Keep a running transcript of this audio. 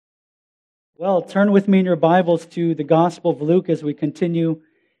Well, turn with me in your Bibles to the Gospel of Luke as we continue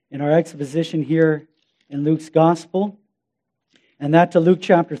in our exposition here in Luke's Gospel. And that to Luke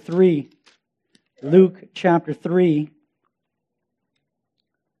chapter 3. Luke chapter 3.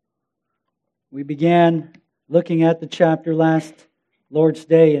 We began looking at the chapter last Lord's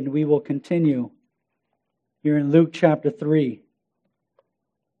Day, and we will continue here in Luke chapter 3.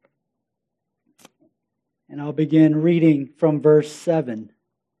 And I'll begin reading from verse 7.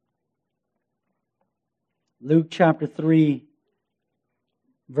 Luke chapter 3,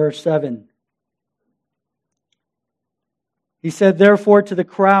 verse 7. He said, "Therefore to the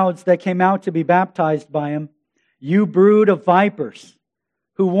crowds that came out to be baptized by him, you brood of vipers,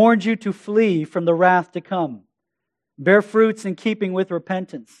 who warned you to flee from the wrath to come. Bear fruits in keeping with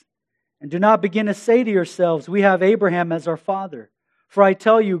repentance. And do not begin to say to yourselves, we have Abraham as our father. For I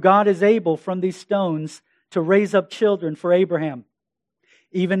tell you, God is able from these stones to raise up children for Abraham.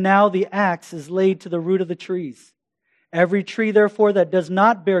 Even now the axe is laid to the root of the trees. Every tree, therefore, that does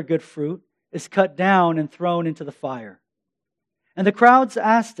not bear good fruit is cut down and thrown into the fire." And the crowds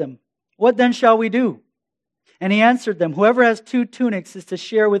asked him, "What then shall we do?" And he answered them, "Whoever has 2 tunics is to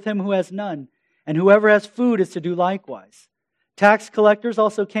share with him who has none, and whoever has food is to do likewise." Tax collectors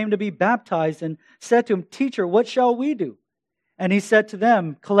also came to be baptized and said to him, "Teacher, what shall we do?" And he said to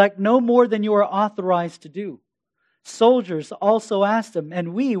them, "Collect no more than you are authorized to do." Soldiers also asked him,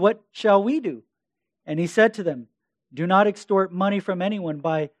 "And we, what shall we do?" And he said to them, "Do not extort money from anyone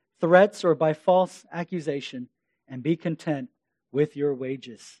by threats or by false accusation, and be content with your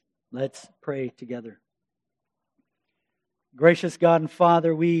wages." Let's pray together. Gracious God and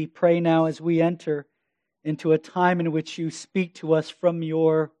Father, we pray now as we enter into a time in which you speak to us from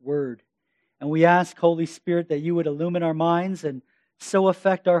your word. And we ask, Holy Spirit, that you would illumine our minds and so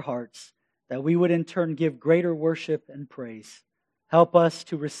affect our hearts that we would in turn give greater worship and praise. Help us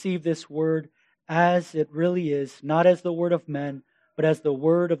to receive this word as it really is, not as the word of men, but as the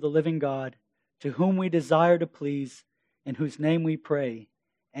word of the living God, to whom we desire to please, in whose name we pray.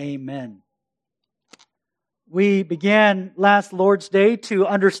 Amen. We began last Lord's Day to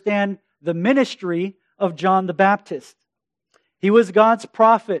understand the ministry of John the Baptist. He was God's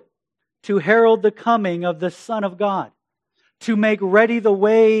prophet to herald the coming of the Son of God, to make ready the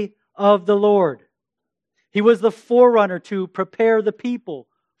way of the Lord. He was the forerunner to prepare the people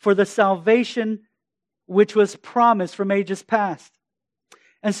for the salvation which was promised from ages past.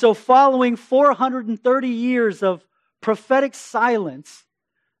 And so following 430 years of prophetic silence,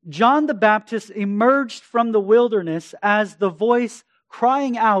 John the Baptist emerged from the wilderness as the voice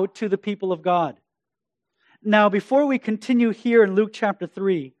crying out to the people of God. Now, before we continue here in Luke chapter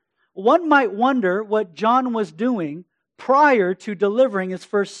 3, one might wonder what John was doing prior to delivering his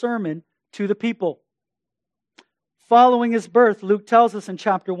first sermon to the people. Following his birth, Luke tells us in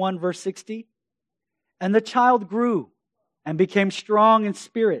chapter 1, verse 60, "And the child grew and became strong in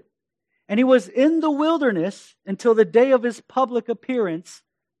spirit, and he was in the wilderness until the day of his public appearance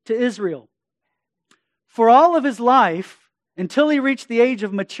to Israel. For all of his life, until he reached the age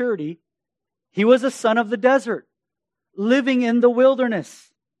of maturity, he was a son of the desert, living in the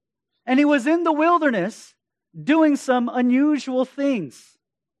wilderness. And he was in the wilderness doing some unusual things.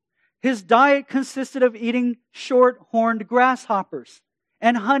 His diet consisted of eating short-horned grasshoppers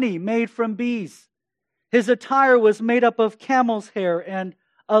and honey made from bees. His attire was made up of camel's hair and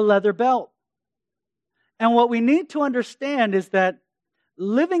a leather belt." And what we need to understand is that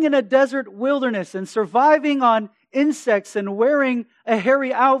living in a desert wilderness and surviving on insects and wearing a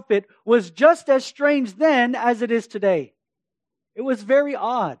hairy outfit was just as strange then as it is today. It was very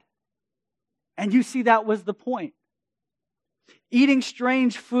odd. And you see, that was the point. Eating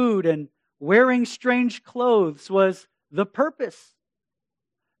strange food and wearing strange clothes was the purpose.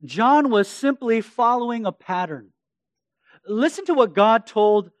 John was simply following a pattern. Listen to what God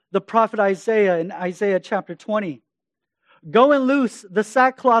told the prophet Isaiah in Isaiah chapter 20. "Go and loose the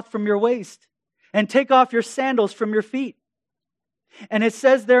sackcloth from your waist and take off your sandals from your feet." And it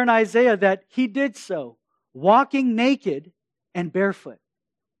says there in Isaiah that he did so, walking naked and barefoot.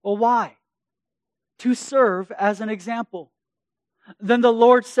 Well, why? To serve as an example. Then the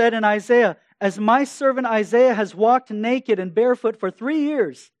Lord said in Isaiah, "As my servant Isaiah has walked naked and barefoot for 3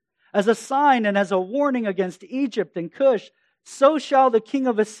 years, as a sign and as a warning against Egypt and Cush, so shall the king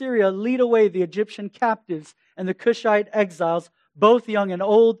of Assyria lead away the Egyptian captives and the Cushite exiles, both young and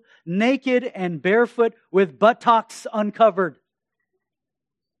old, naked and barefoot, with buttocks uncovered."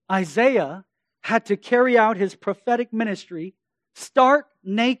 Isaiah had to carry out his prophetic ministry stark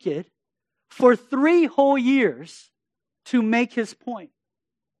naked for 3 whole years to make his point.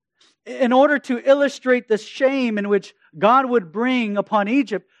 In order to illustrate the shame in which God would bring upon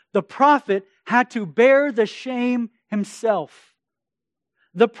Egypt, the prophet had to bear the shame himself.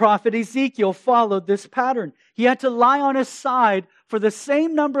 The prophet Ezekiel followed this pattern. He had to lie on his side for the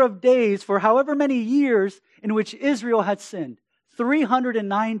same number of days for however many years in which Israel had sinned.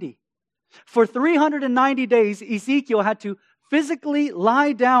 390. For 390 days, Ezekiel had to physically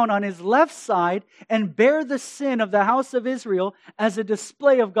lie down on his left side and bear the sin of the house of Israel as a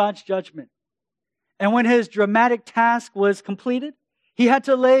display of God's judgment. And when his dramatic task was completed, he had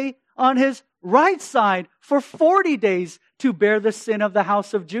to lay on his right side for 40 days to bear the sin of the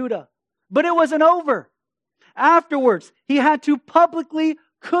house of Judah. But it wasn't over. Afterwards, he had to publicly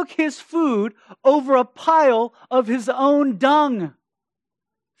cook his food over a pile of his own dung.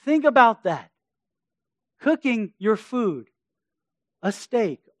 Think about that. Cooking your food, a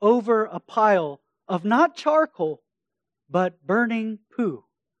steak, over a pile of not charcoal, but burning poo.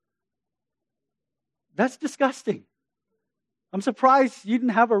 That's disgusting. I'm surprised you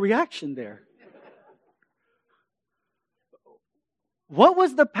didn't have a reaction there. What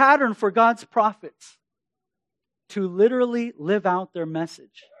was the pattern for God's prophets? To literally live out their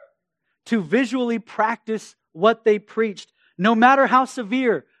message. To visually practice what they preached. No matter how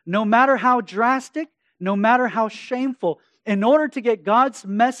severe, no matter how drastic, no matter how shameful, in order to get God's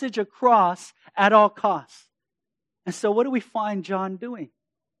message across at all costs. And so what do we find John doing?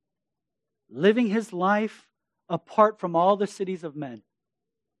 Living his life apart from all the cities of men.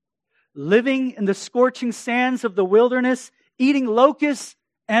 Living in the scorching sands of the wilderness, eating locusts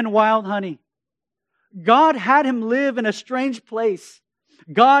and wild honey. God had him live in a strange place.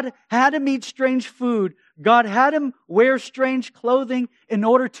 God had him eat strange food. God had him wear strange clothing in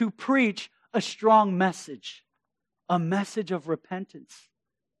order to preach a strong message. A message of repentance.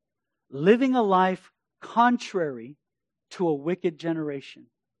 Living a life contrary to a wicked generation.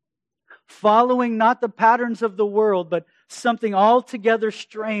 Following not the patterns of the world, but something altogether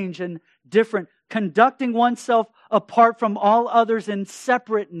strange and different. Conducting oneself apart from all others in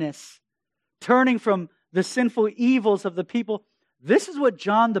separateness. Turning from the sinful evils of the people. This is what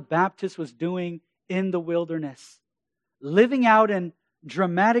John the Baptist was doing in the wilderness. Living out in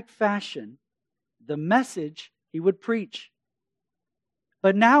dramatic fashion the message he would preach.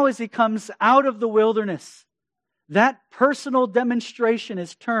 But now as he comes out of the wilderness, that personal demonstration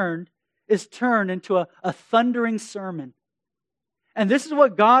is turned into a thundering sermon. And this is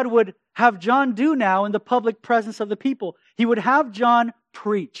what God would have John do now in the public presence of the people. He would have John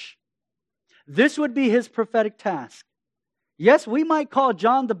preach. This would be his prophetic task. Yes, we might call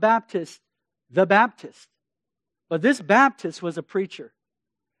John the Baptist, but this Baptist was a preacher.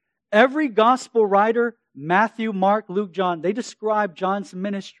 Every gospel writer, Matthew, Mark, Luke, John, they describe John's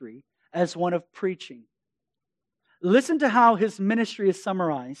ministry as one of preaching. Listen to how his ministry is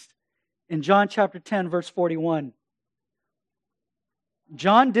summarized in John chapter 10, verse 41.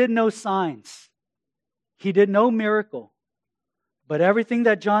 John did no signs. He did no miracle. But everything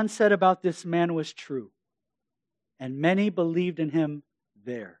that John said about this man was true. And many believed in him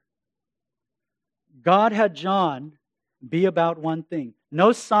there. God had John be about one thing.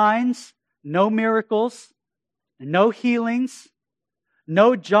 No signs, no miracles, no healings,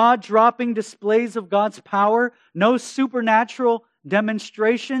 no jaw-dropping displays of God's power, no supernatural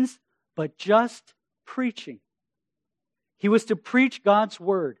demonstrations, but just preaching. He was to preach God's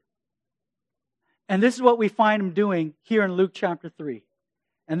word. And this is what we find him doing here in Luke chapter 3.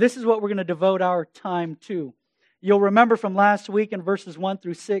 And this is what we're going to devote our time to. You'll remember from last week in verses 1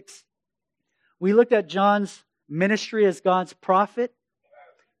 through 6, we looked at John's ministry as God's prophet.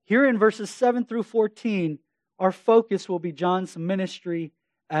 Here in verses 7 through 14, our focus will be John's ministry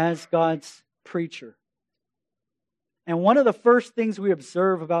as God's preacher. And one of the first things we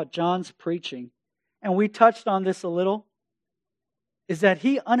observe about John's preaching, and we touched on this a little, is that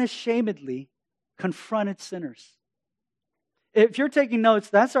he unashamedly confronted sinners. If you're taking notes,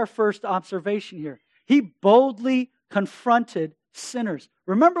 that's our first observation here. He boldly confronted sinners.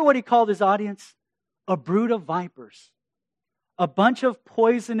 Remember what he called his audience? A brood of vipers. A bunch of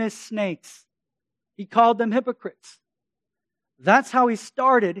poisonous snakes. He called them hypocrites. That's how he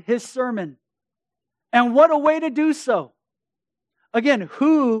started his sermon. And what a way to do so. Again,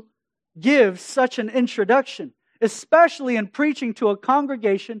 who gives such an introduction? Especially in preaching to a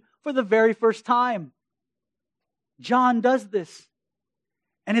congregation for the very first time. John does this.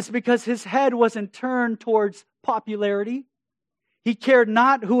 And it's because his head wasn't turned towards popularity. He cared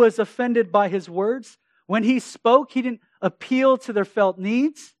not who was offended by his words. When he spoke, he didn't appeal to their felt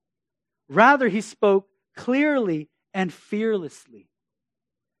needs. Rather, he spoke clearly and fearlessly.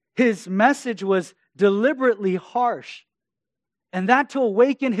 His message was deliberately harsh, and that to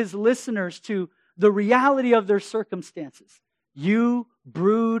awaken his listeners to the reality of their circumstances. You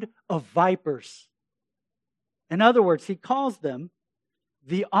brood of vipers. In other words, he calls them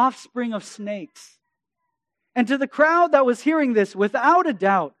the offspring of snakes. And to the crowd that was hearing this, without a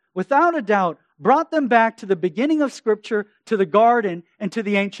doubt, brought them back to the beginning of Scripture, to the garden, and to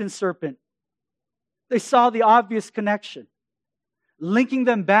the ancient serpent. They saw the obvious connection, linking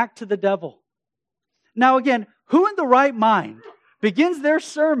them back to the devil. Now again, who in the right mind begins their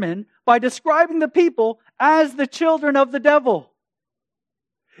sermon by describing the people as the children of the devil?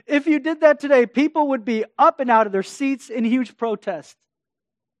 If you did that today, people would be up and out of their seats in huge protest.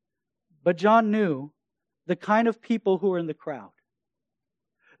 But John knew the kind of people who were in the crowd.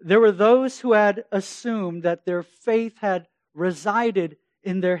 There were those who had assumed that their faith had resided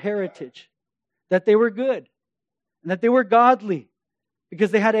in their heritage, that they were good, and that they were godly,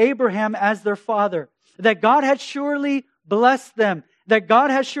 because they had Abraham as their father, that God had surely blessed them, that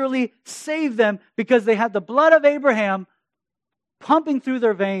God had surely saved them because they had the blood of Abraham pumping through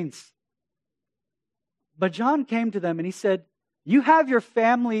their veins. But John came to them and he said, you have your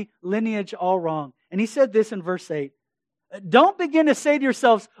family lineage all wrong. And he said this in verse 8, don't begin to say to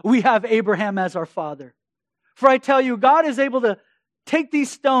yourselves, we have Abraham as our father. For I tell you, God is able to take these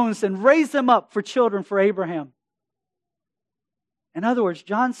stones and raise them up for children for Abraham. In other words,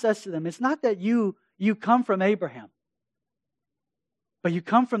 John says to them, it's not that you come from Abraham, but you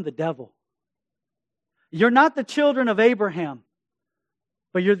come from the devil. You're not the children of Abraham,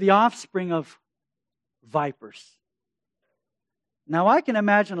 but you're the offspring of vipers. Now, I can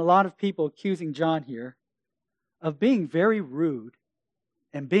imagine a lot of people accusing John here of being very rude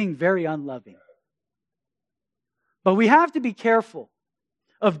and being very unloving. But we have to be careful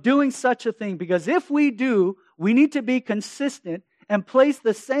of doing such a thing, because if we do, we need to be consistent and place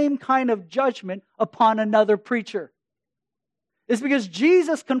the same kind of judgment upon another preacher. It's because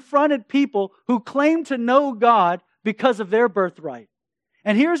Jesus confronted people who claimed to know God because of their birthright.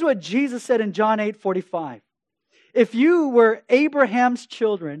 And here's what Jesus said in John 8:45. If you were Abraham's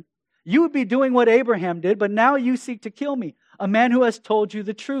children, you would be doing what Abraham did, but now you seek to kill me, a man who has told you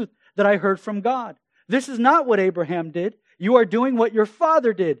the truth that I heard from God. This is not what Abraham did. You are doing what your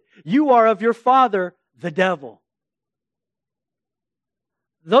father did. You are of your father, the devil.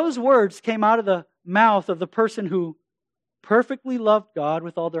 Those words came out of the mouth of the person who perfectly loved God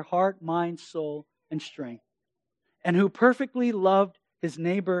with all their heart, mind, soul, and strength, and who perfectly loved his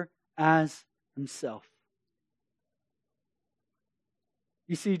neighbor as himself.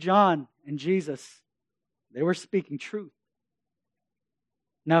 You see, John and Jesus, they were speaking truth.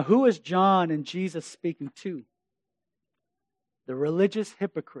 Now, who is John and Jesus speaking to? The religious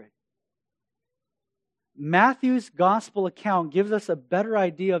hypocrite. Matthew's gospel account gives us a better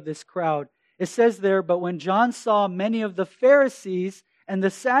idea of this crowd. It says there, but when John saw many of the Pharisees and the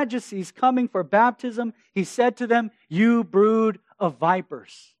Sadducees coming for baptism, he said to them, you brood of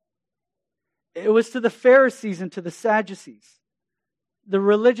vipers. It was to the Pharisees and to the Sadducees, the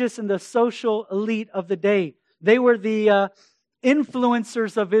religious and the social elite of the day. They were the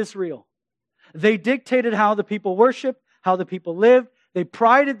influencers of Israel. They dictated how the people worshiped, how the people lived. They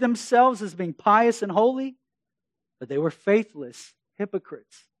prided themselves as being pious and holy, but they were faithless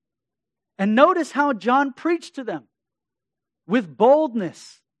hypocrites. And notice how John preached to them with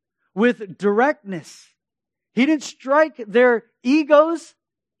boldness, with directness. He didn't strike their egos,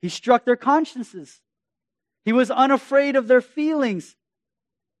 he struck their consciences. He was unafraid of their feelings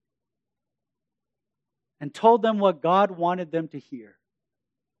and told them what God wanted them to hear.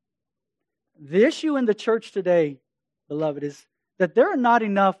 The issue in the church today, beloved, is that there are not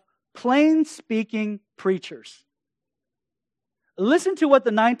enough plain-speaking preachers. Listen to what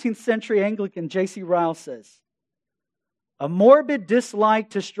the 19th century Anglican J.C. Ryle says. A morbid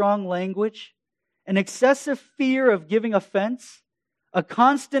dislike to strong language, an excessive fear of giving offense, a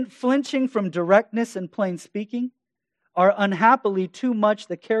constant flinching from directness and plain speaking are unhappily too much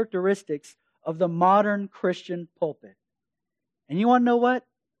the characteristics of the modern Christian pulpit. And you want to know what?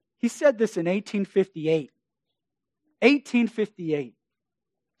 He said this in 1858. 1858.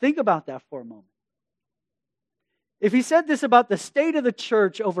 Think about that for a moment. If he said this about the state of the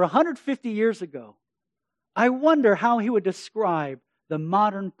church over 150 years ago, I wonder how he would describe the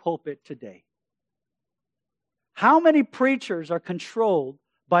modern pulpit today. How many preachers are controlled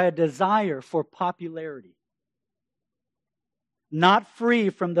by a desire for popularity? Not free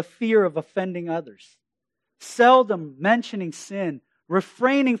from the fear of offending others, seldom mentioning sin,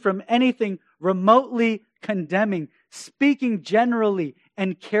 refraining from anything remotely condemning, speaking generally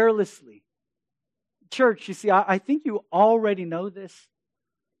and carelessly. Church, you see, I think you already know this,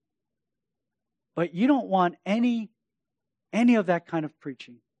 but you don't want any of that kind of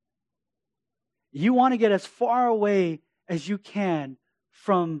preaching. You want to get as far away as you can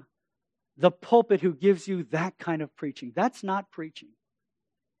from the pulpit who gives you that kind of preaching. That's not preaching.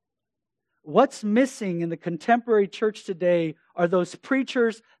 What's missing in the contemporary church today are those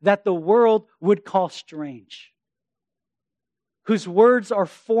preachers that the world would call strange, whose words are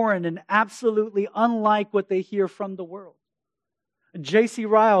foreign and absolutely unlike what they hear from the world. J.C.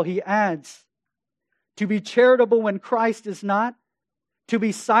 Ryle, he adds, to be charitable when Christ is not, to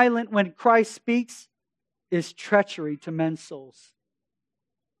be silent when Christ speaks, is treachery to men's souls.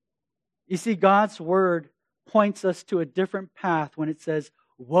 You see, God's word points us to a different path when it says,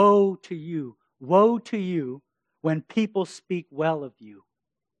 woe to you when people speak well of you.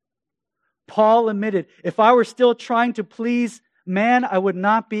 Paul admitted, if I were still trying to please man, I would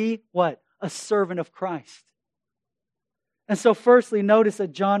not be, what? A servant of Christ. And so firstly, notice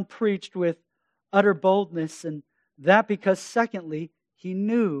that John preached with utter boldness, and that because secondly, he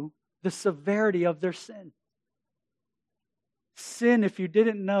knew the severity of their sin. Sin, if you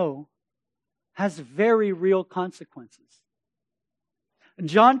didn't know, has very real consequences.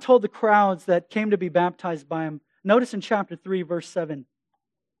 John told the crowds that came to be baptized by him, notice in chapter 3, verse 7,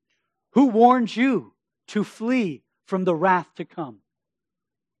 who warned you to flee from the wrath to come?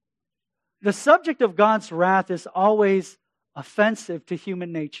 The subject of God's wrath is always offensive to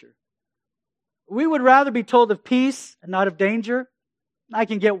human nature. We would rather be told of peace and not of danger. I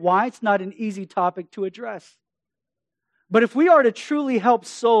can get why it's not an easy topic to address. But if we are to truly help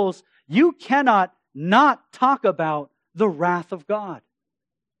souls, you cannot not talk about the wrath of God.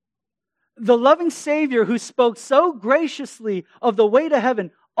 The loving Savior who spoke so graciously of the way to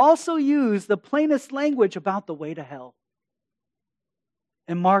heaven also used the plainest language about the way to hell.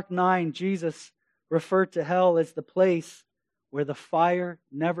 In Mark 9, Jesus referred to hell as the place where the fire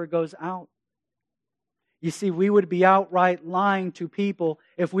never goes out. You see, we would be outright lying to people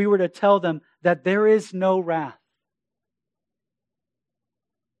if we were to tell them that there is no wrath.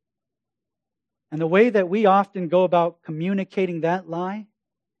 And the way that we often go about communicating that lie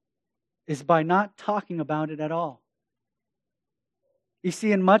is by not talking about it at all. You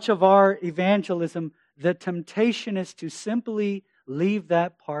see, in much of our evangelism, the temptation is to simply leave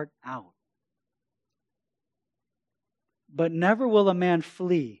that part out. But never will a man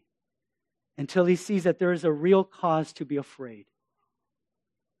flee until he sees that there is a real cause to be afraid.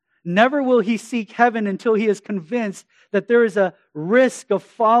 Never will he seek heaven until he is convinced that there is a risk of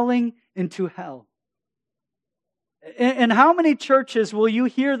falling into hell. In how many churches will you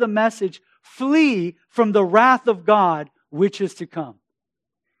hear the message, flee from the wrath of God which is to come?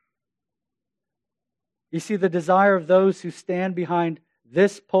 You see, the desire of those who stand behind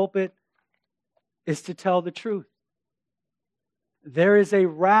this pulpit is to tell the truth. There is a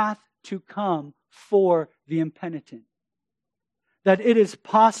wrath to come for the impenitent. That it is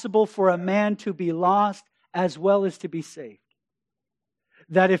possible for a man to be lost as well as to be saved.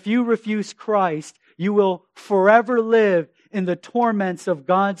 That if you refuse Christ, you will forever live in the torments of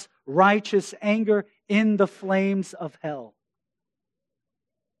God's righteous anger in the flames of hell.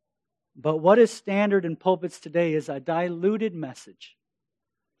 But what is standard in pulpits today is a diluted message.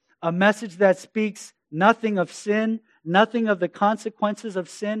 A message that speaks nothing of sin, nothing of the consequences of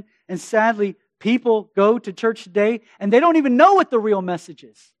sin. And sadly, people go to church today and they don't even know what the real message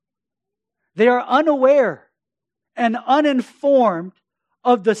is. They are unaware and uninformed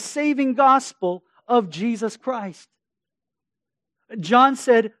of the saving gospel of Jesus Christ. John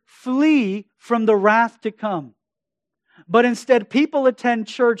said, flee from the wrath to come. But instead, people attend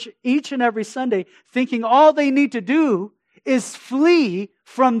church each and every Sunday thinking all they need to do is flee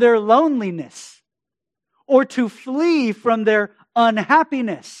from their loneliness, or to flee from their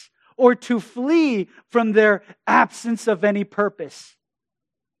unhappiness, or to flee from their absence of any purpose.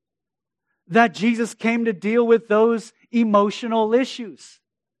 That Jesus came to deal with those emotional issues.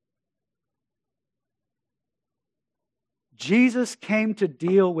 Jesus came to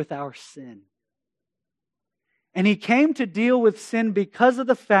deal with our sin. And He came to deal with sin because of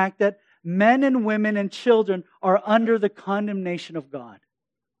the fact that men and women and children are under the condemnation of God.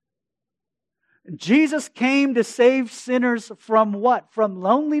 Jesus came to save sinners from what? From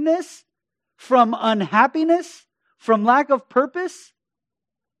loneliness? From unhappiness? From lack of purpose?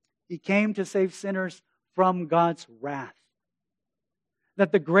 He came to save sinners from God's wrath.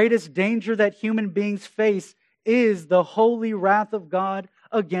 That the greatest danger that human beings face is the holy wrath of God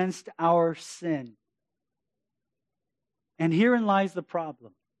against our sin. And herein lies the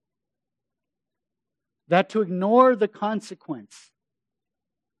problem. That to ignore the consequence,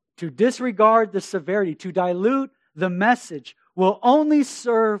 to disregard the severity, to dilute the message will only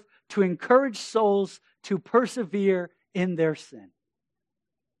serve to encourage souls to persevere in their sin.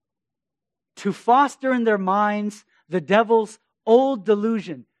 To foster in their minds The devil's old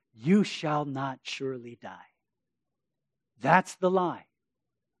delusion, you shall not surely die. That's the lie.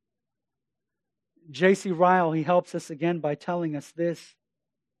 J.C. Ryle, he helps us again by telling us this.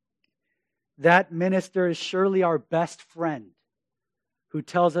 That minister is surely our best friend who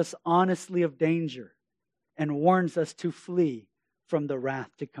tells us honestly of danger and warns us to flee from the wrath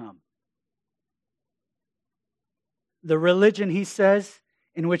to come. The religion, he says,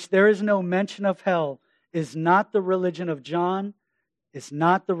 in which there is no mention of hell is not the religion of John, is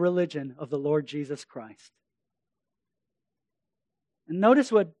not the religion of the Lord Jesus Christ. And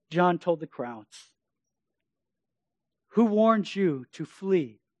notice what John told the crowds. Who warned you to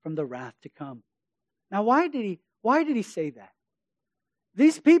flee from the wrath to come? Now, why did he say that?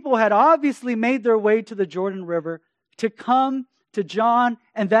 These people had obviously made their way to the Jordan River to come to John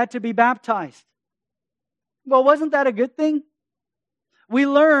and that to be baptized. Well, wasn't that a good thing? We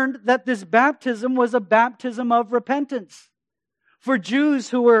learned that this baptism was a baptism of repentance. For Jews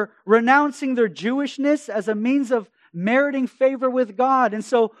who were renouncing their Jewishness as a means of meriting favor with God. And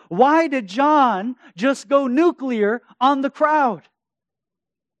so, why did John just go nuclear on the crowd?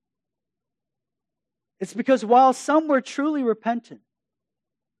 It's because while some were truly repentant,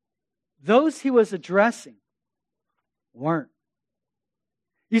 those he was addressing weren't.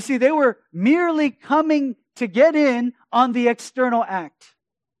 You see, they were merely coming to get in on the external act,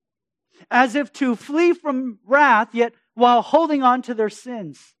 as if to flee from wrath, yet while holding on to their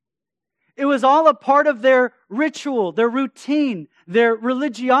sins. It was all a part of their ritual, their routine, their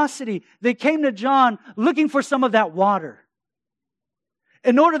religiosity. They came to John looking for some of that water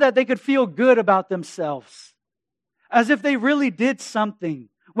in order that they could feel good about themselves, as if they really did something,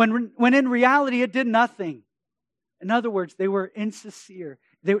 when in reality it did nothing. In other words, they were insincere.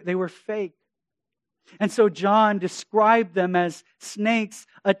 They were fake. And so John described them as snakes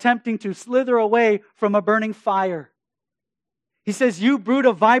attempting to slither away from a burning fire. He says, you brood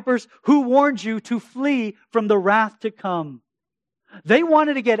of vipers, who warned you to flee from the wrath to come? They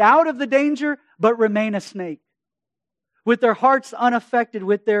wanted to get out of the danger, but remain a snake. With their hearts unaffected,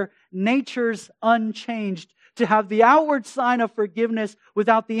 with their natures unchanged, to have the outward sign of forgiveness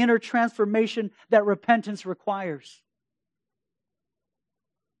without the inner transformation that repentance requires.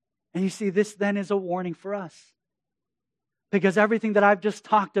 And you see, this then is a warning for us. Because everything that I've just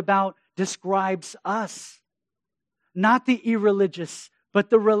talked about describes us. Not the irreligious, but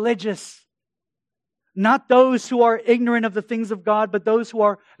the religious. Not those who are ignorant of the things of God, but those who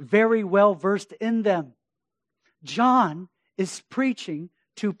are very well versed in them. John is preaching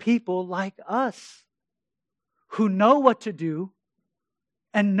to people like us, who know what to do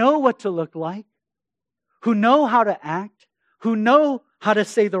and know what to look like, who know how to act, who know how to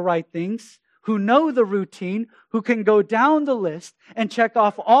say the right things, who know the routine, who can go down the list and check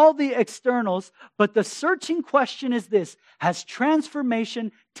off all the externals. But the searching question is this: has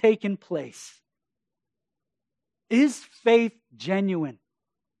transformation taken place? Is faith genuine?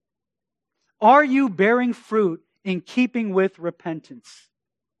 Are you bearing fruit in keeping with repentance?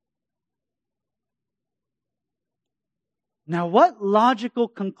 Now, what logical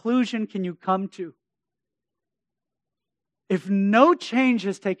conclusion can you come to if no change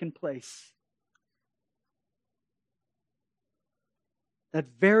has taken place? That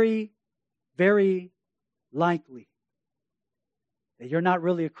very, very likely that you're not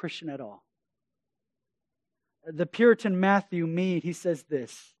really a Christian at all. The Puritan Matthew Mead, he says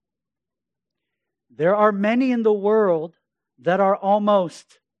this: there are many in the world that are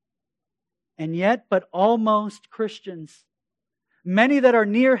almost, and yet but almost Christians. Many that are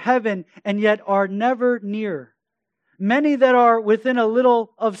near heaven and yet are never near. Many that are within a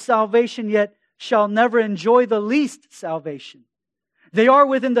little of salvation yet shall never enjoy the least salvation. They are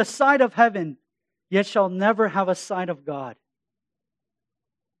within the sight of heaven yet shall never have a sight of God.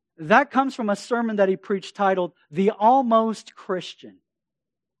 That comes from a sermon that he preached titled, The Almost Christian.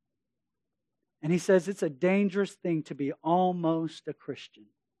 And he says it's a dangerous thing to be almost a Christian,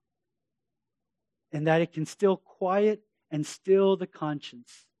 and that it can still quiet and still the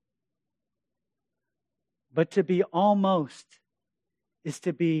conscience. But to be almost is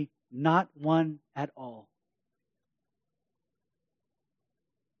to be not one at all.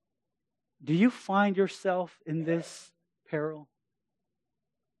 Do you find yourself in this peril?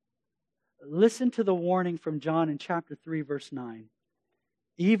 Listen to the warning from John in chapter 3, verse 9.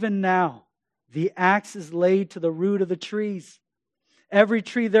 Even now, the axe is laid to the root of the trees. Every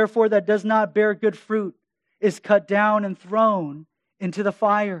tree, therefore, that does not bear good fruit is cut down and thrown into the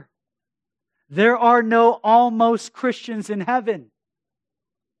fire. There are no almost Christians in heaven.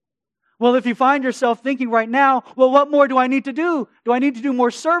 Well, if you find yourself thinking right now, well, what more do I need to do? Do I need to do more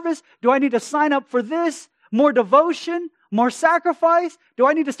service? Do I need to sign up for this? more devotion, more sacrifice? Do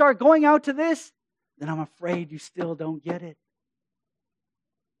I need to start going out to this? Then I'm afraid you still don't get it.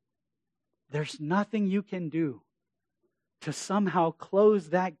 There's nothing you can do to somehow close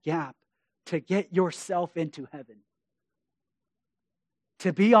that gap to get yourself into heaven.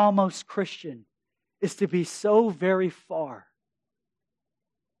 To be almost Christian is to be so very far.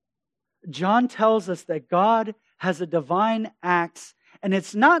 John tells us that God has a divine axe, and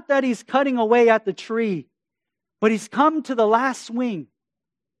it's not that He's cutting away at the tree, but He's come to the last swing.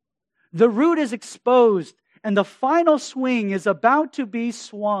 The root is exposed, and the final swing is about to be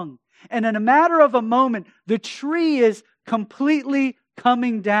swung. And in a matter of a moment, the tree is completely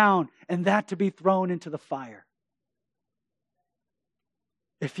coming down, and that to be thrown into the fire.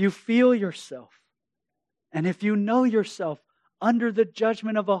 If you feel yourself, and if you know yourself under the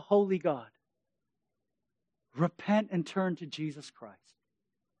judgment of a holy God, repent and turn to Jesus Christ.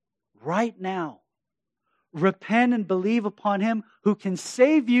 Right now, repent and believe upon Him who can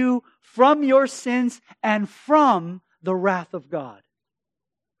save you from your sins and from the wrath of God,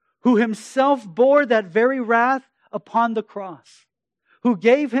 who Himself bore that very wrath upon the cross, who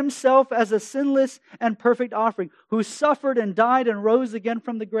gave Himself as a sinless and perfect offering, who suffered and died and rose again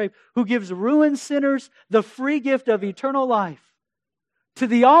from the grave, who gives ruined sinners the free gift of eternal life. To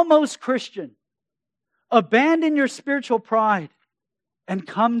the almost Christian, abandon your spiritual pride and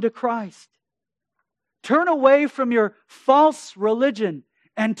come to Christ. Turn away from your false religion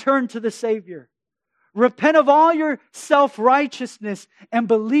and turn to the Savior. Repent of all your self-righteousness and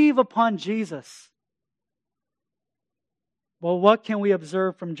believe upon Jesus. Well, what can we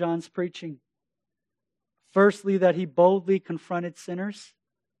observe from John's preaching? Firstly, that he boldly confronted sinners.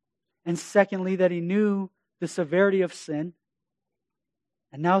 And secondly, that he knew the severity of sin.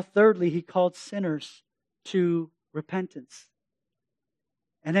 And now thirdly, he called sinners to repentance.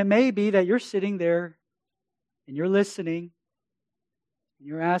 And it may be that you're sitting there and you're listening and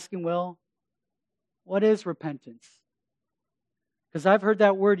you're asking, well, what is repentance? Because I've heard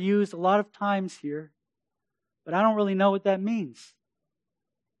that word used a lot of times here, but I don't really know what that means.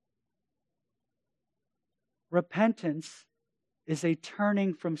 Repentance is a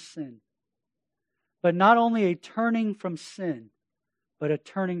turning from sin. But not only a turning from sin, but a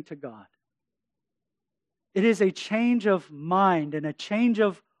turning to God. It is a change of mind and a change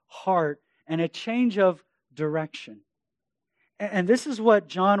of heart and a change of direction. And this is what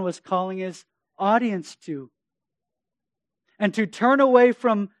John was calling his audience to. And to turn away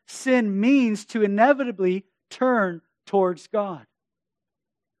from sin means to inevitably turn towards God.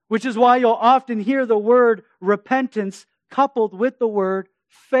 Which is why you'll often hear the word repentance coupled with the word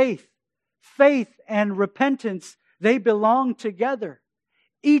faith. Faith and repentance, they belong together.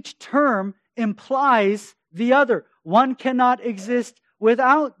 Each term implies the other. One cannot exist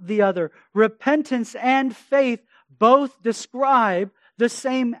without the other. Repentance and faith both describe the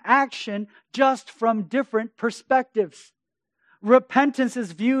same action, just from different perspectives. Repentance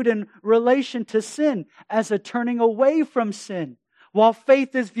is viewed in relation to sin as a turning away from sin, while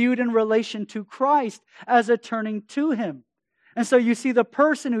faith is viewed in relation to Christ as a turning to Him. And so you see the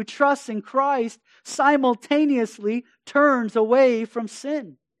person who trusts in Christ simultaneously turns away from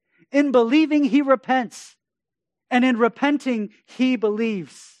sin. In believing, he repents. And in repenting, he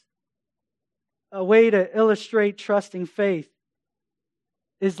believes. A way to illustrate trusting faith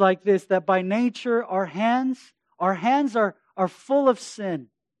is like this, that by nature our hands are full of sin.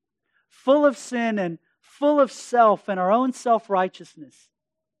 Full of sin and full of self and our own self-righteousness.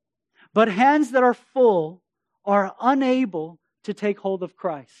 But hands that are full are unable to take hold of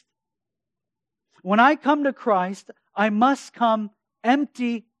Christ. When I come to Christ, I must come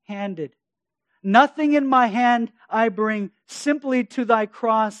empty-handed. Nothing in my hand I bring, simply to thy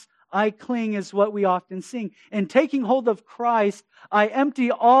cross I cling, is what we often sing. In taking hold of Christ, I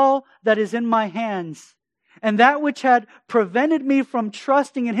empty all that is in my hands. And that which had prevented me from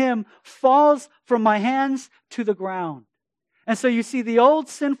trusting in Him falls from my hands to the ground. And so you see, the old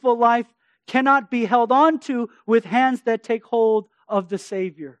sinful life cannot be held on to with hands that take hold of the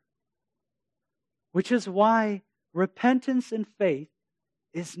Savior. Which is why repentance and faith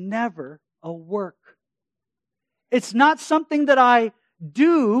is never a work. It's not something that I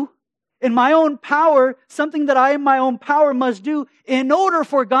do in my own power, something that I in my own power must do in order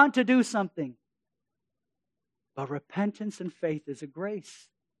for God to do something. But repentance and faith is a grace.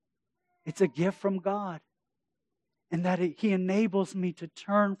 It's a gift from God. And that He enables me to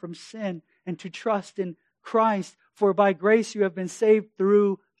turn from sin and to trust in Christ. For by grace you have been saved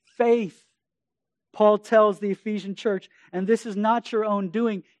through faith. Paul tells the Ephesian church, and this is not your own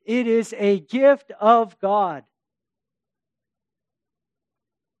doing. It is a gift of God.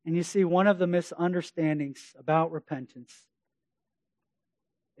 And you see, one of the misunderstandings about repentance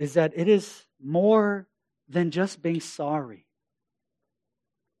is that it is more than just being sorry.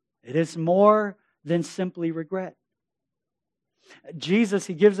 It is more than simply regret. Jesus,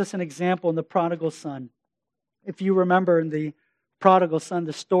 He gives us an example in the prodigal son. If you remember in the prodigal son,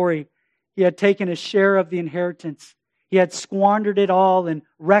 the story, he had taken his share of the inheritance. He had squandered it all in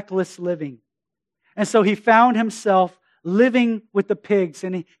reckless living. And so he found himself living with the pigs.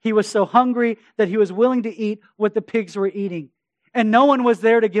 And he was so hungry that he was willing to eat what the pigs were eating. And no one was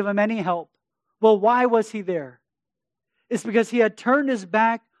there to give him any help. Well, why was he there? It's because he had turned his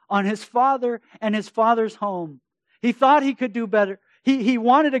back on his father and his father's home. He thought he could do better. He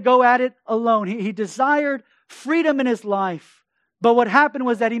wanted to go at it alone. He desired freedom in his life. But what happened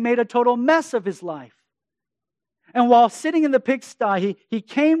was that he made a total mess of his life. And while sitting in the pigsty, he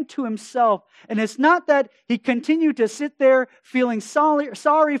came to himself. And it's not that he continued to sit there feeling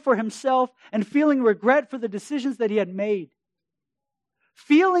sorry for himself and feeling regret for the decisions that he had made.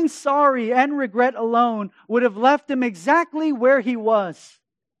 Feeling sorry and regret alone would have left him exactly where he was.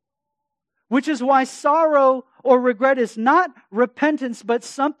 Which is why sorrow or regret is not repentance, but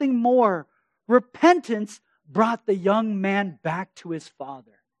something more. Repentance brought the young man back to his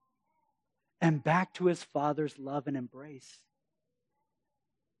father. And back to his father's love and embrace.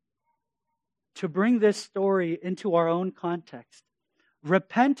 To bring this story into our own context,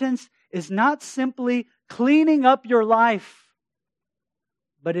 repentance is not simply cleaning up your life,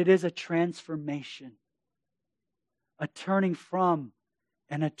 but it is a transformation, a turning from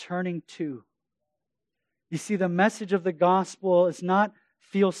and a turning to. You see, the message of the gospel is not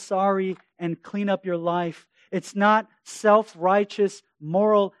feel sorry and clean up your life. It's not self-righteous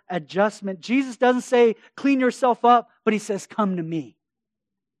moral adjustment. Jesus doesn't say, clean yourself up, but He says, come to me.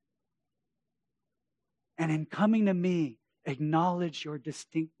 And in coming to me, acknowledge your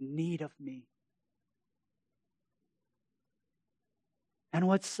distinct need of me. And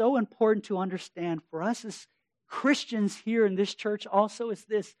what's so important to understand for us as Christians here in this church also is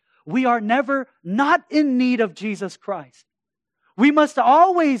this. We are never not in need of Jesus Christ. We must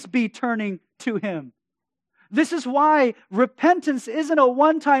always be turning to Him. This is why repentance isn't a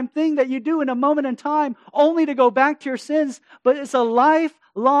one-time thing that you do in a moment in time only to go back to your sins, but it's a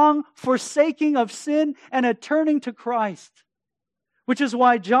lifelong forsaking of sin and a turning to Christ. Which is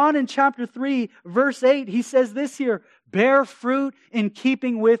why John in chapter 3, verse 8, he says this here, bear fruit in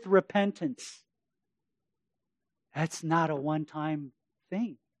keeping with repentance. That's not a one-time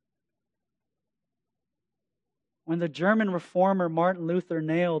thing. When the German reformer Martin Luther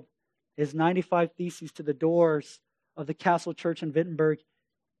nailed his 95 Theses to the doors of the Castle Church in Wittenberg,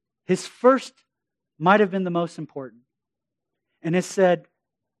 his first might have been the most important. And it said,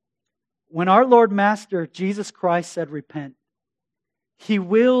 when our Lord Master, Jesus Christ, said repent, He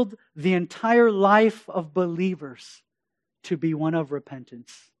willed the entire life of believers to be one of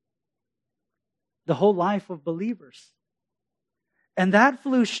repentance. The whole life of believers. And that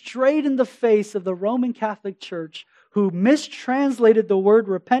flew straight in the face of the Roman Catholic Church, who mistranslated the word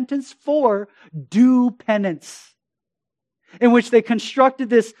repentance for do penance, in which they constructed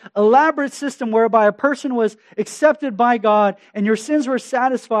this elaborate system whereby a person was accepted by God and your sins were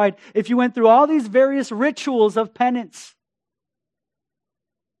satisfied if you went through all these various rituals of penance.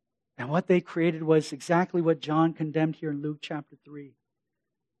 And what they created was exactly what John condemned here in Luke chapter 3.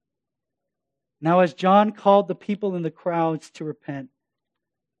 Now, as John called the people in the crowds to repent,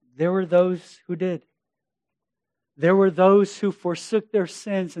 there were those who did. There were those who forsook their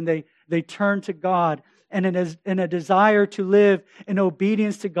sins and they turned to God. And in a desire to live in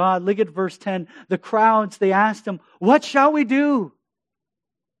obedience to God, look at verse 10. The crowds, they asked Him, what shall we do?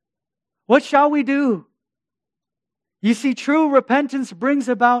 What shall we do? You see, true repentance brings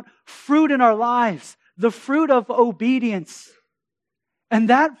about fruit in our lives, the fruit of obedience. And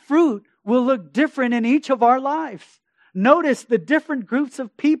that fruit will look different in each of our lives. Notice the different groups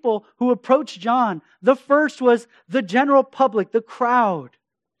of people who approached John. The first was the general public, the crowd.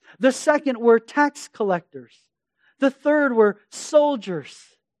 The second were tax collectors. The third were soldiers.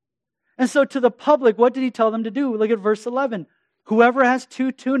 And so to the public, what did He tell them to do? Look at verse 11. Whoever has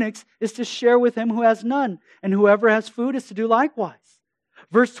 2 tunics is to share with him who has none, and whoever has food is to do likewise.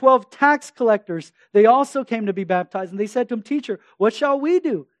 Verse 12, tax collectors, they also came to be baptized, and they said to Him, Teacher, what shall we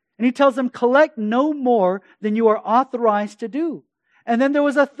do? And He tells them, collect no more than you are authorized to do. And then there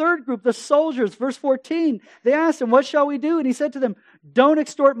was a third group, the soldiers. Verse 14, they asked Him, what shall we do? And He said to them, don't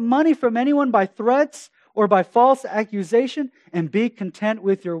extort money from anyone by threats or by false accusation, and be content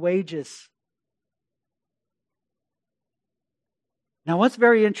with your wages. Now, what's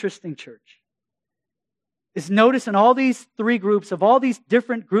very interesting, church, is notice in all these three groups, of all these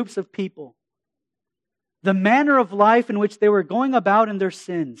different groups of people, the manner of life in which they were going about in their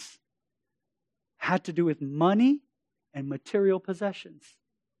sins had to do with money and material possessions.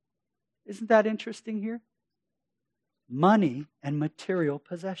 Isn't that interesting here? Money and material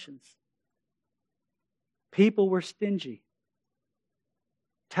possessions. People were stingy.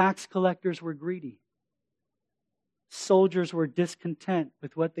 Tax collectors were greedy. Soldiers were discontent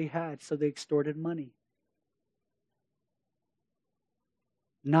with what they had, so they extorted money.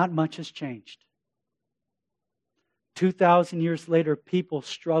 Not much has changed. 2,000 years later, people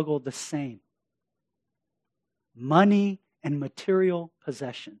struggle the same. Money and material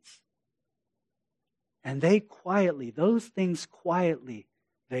possessions. And they quietly, those things quietly,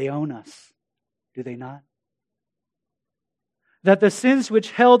 they own us. Do they not? That the sins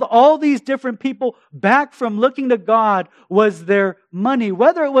which held all these different people back from looking to God was their money,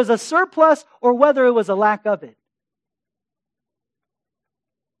 whether it was a surplus or whether it was a lack of it.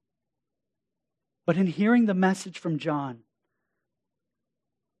 But in hearing the message from John,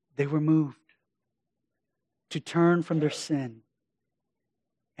 they were moved to turn from their sin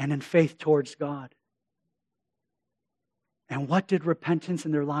and in faith towards God. And what did repentance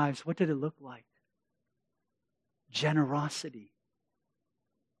in their lives, what did it look like? Generosity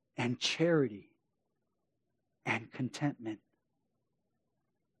and charity and contentment.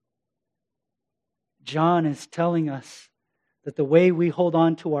 John is telling us that the way we hold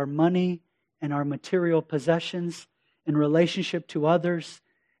on to our money and our material possessions in relationship to others,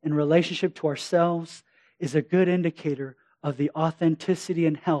 in relationship to ourselves, is a good indicator of the authenticity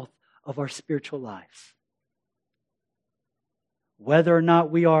and health of our spiritual lives. Whether or not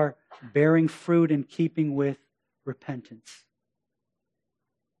we are bearing fruit in keeping with repentance.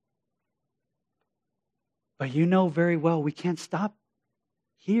 But you know very well we can't stop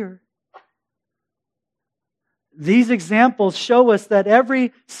here. These examples show us that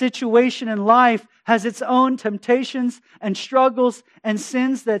every situation in life has its own temptations and struggles and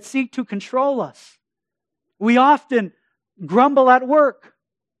sins that seek to control us. We often grumble at work.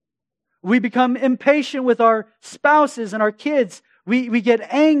 We become impatient with our spouses and our kids. We get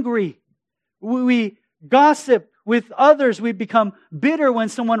angry. We gossip with others. We become bitter when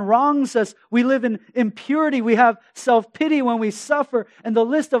someone wrongs us. We live in impurity. We have self-pity when we suffer. And the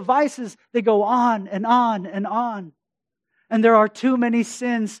list of vices, they go on and on and on. And there are too many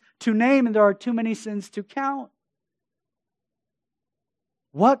sins to name, and there are too many sins to count.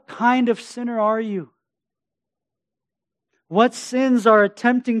 What kind of sinner are you? What sins are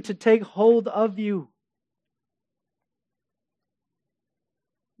attempting to take hold of you?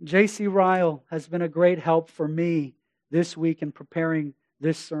 J.C. Ryle has been a great help for me this week in preparing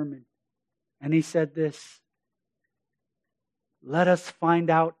this sermon. And he said this: let us find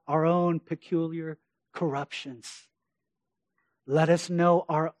out our own peculiar corruptions. Let us know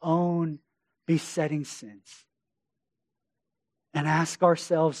our own besetting sins. And ask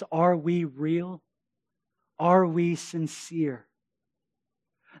ourselves, are we real? Are we sincere?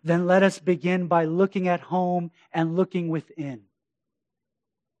 Then let us begin by looking at home and looking within.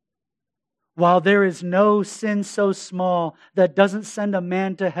 While there is no sin so small that doesn't send a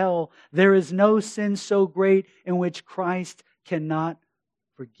man to hell, there is no sin so great in which Christ cannot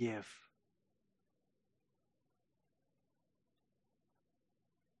forgive.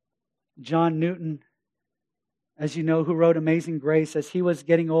 John Newton, as you know, who wrote Amazing Grace, as he was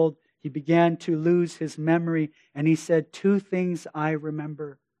getting old, he began to lose his memory, and he said, 2 things I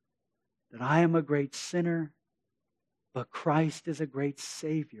remember: that I am a great sinner, but Christ is a great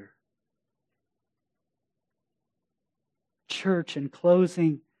Savior. Church, in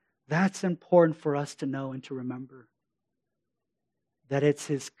closing, that's important for us to know and to remember. That it's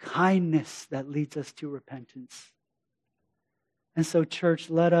His kindness that leads us to repentance. And so, church,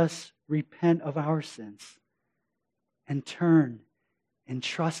 let us repent of our sins and turn in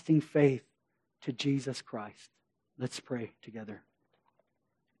trusting faith to Jesus Christ. Let's pray together.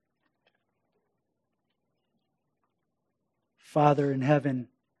 Father in heaven,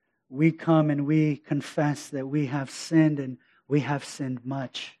 we come and we confess that we have sinned, and we have sinned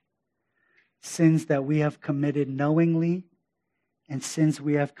much. Sins that we have committed knowingly and sins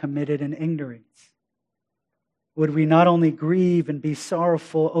we have committed in ignorance. Would we not only grieve and be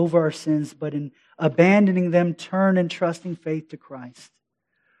sorrowful over our sins, but in abandoning them, turn in trusting faith to Christ,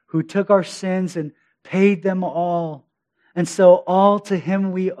 who took our sins and paid them all. And so all to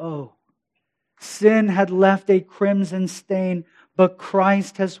Him we owe. Sin had left a crimson stain, but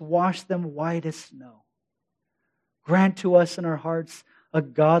Christ has washed them white as snow. Grant to us in our hearts a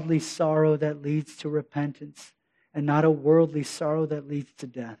godly sorrow that leads to repentance, and not a worldly sorrow that leads to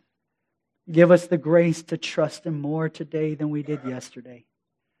death. Give us the grace to trust Him more today than we did yesterday.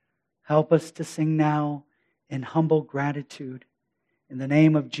 Help us to sing now in humble gratitude. In the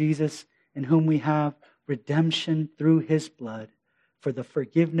name of Jesus, in whom we have redemption through His blood, for the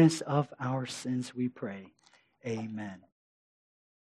forgiveness of our sins, we pray. Amen.